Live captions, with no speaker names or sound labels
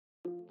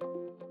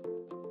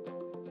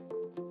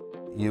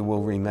you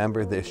will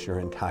remember this your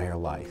entire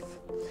life.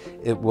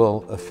 It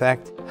will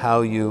affect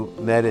how you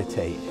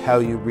meditate, how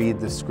you read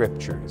the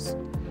scriptures.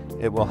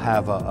 It will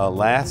have a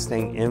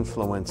lasting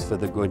influence for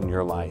the good in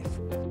your life.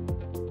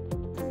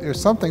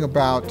 There's something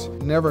about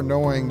never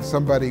knowing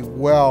somebody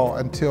well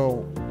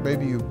until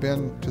maybe you've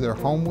been to their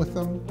home with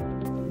them.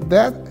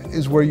 That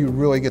is where you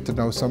really get to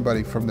know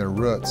somebody from their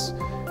roots.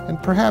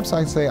 And perhaps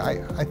I'd say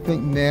I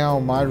think now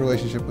my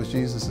relationship with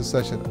Jesus is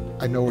such that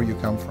I know where you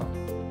come from.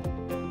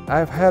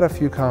 I've had a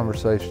few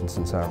conversations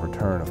since I've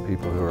returned of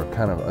people who are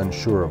kind of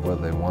unsure of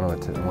whether they want to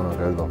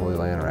go to the Holy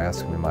Land or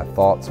asking me my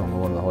thoughts on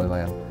going to the Holy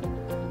Land.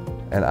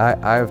 And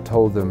I've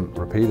told them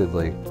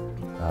repeatedly,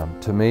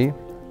 to me,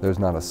 there's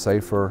not a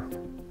safer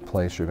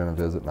place you're going to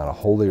visit, not a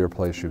holier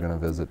place you're going to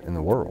visit in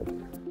the world.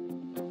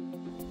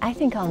 I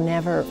think I'll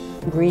never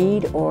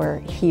read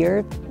or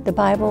hear the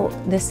Bible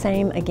the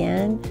same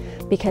again,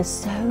 because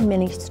so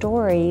many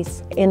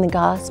stories in the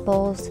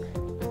Gospels,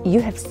 you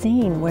have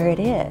seen where it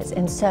is.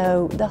 And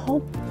so the whole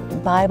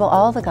Bible,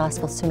 all the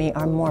Gospels to me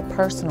are more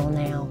personal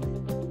now.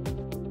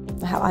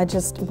 How I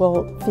just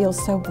will feel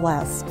so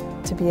blessed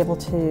to be able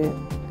to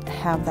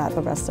have that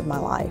the rest of my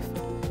life.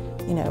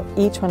 You know,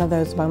 each one of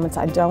those moments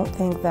I don't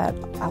think that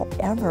I'll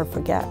ever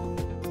forget.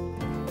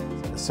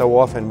 So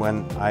often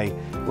when I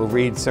will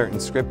read certain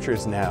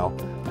scriptures now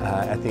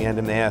at the end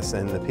of Mass,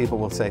 and the people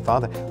will say,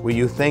 "Father, were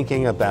you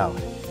thinking about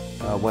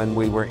when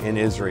we were in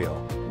Israel?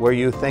 Were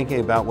you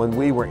thinking about when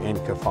we were in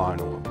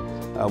Capernaum,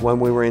 when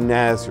we were in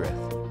Nazareth,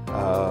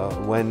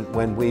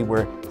 when we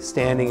were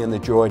standing in the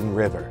Jordan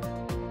River?"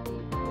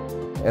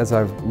 As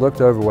I've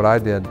looked over what I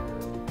did,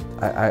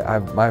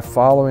 my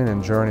following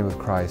and journey with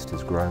Christ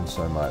has grown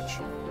so much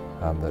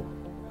that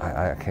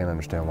I can't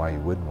understand why you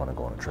wouldn't want to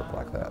go on a trip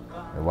like that.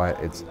 And why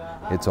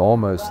it's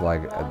almost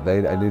like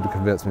they need to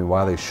convince me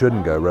why they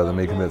shouldn't go rather than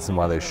me convince them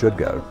why they should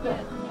go.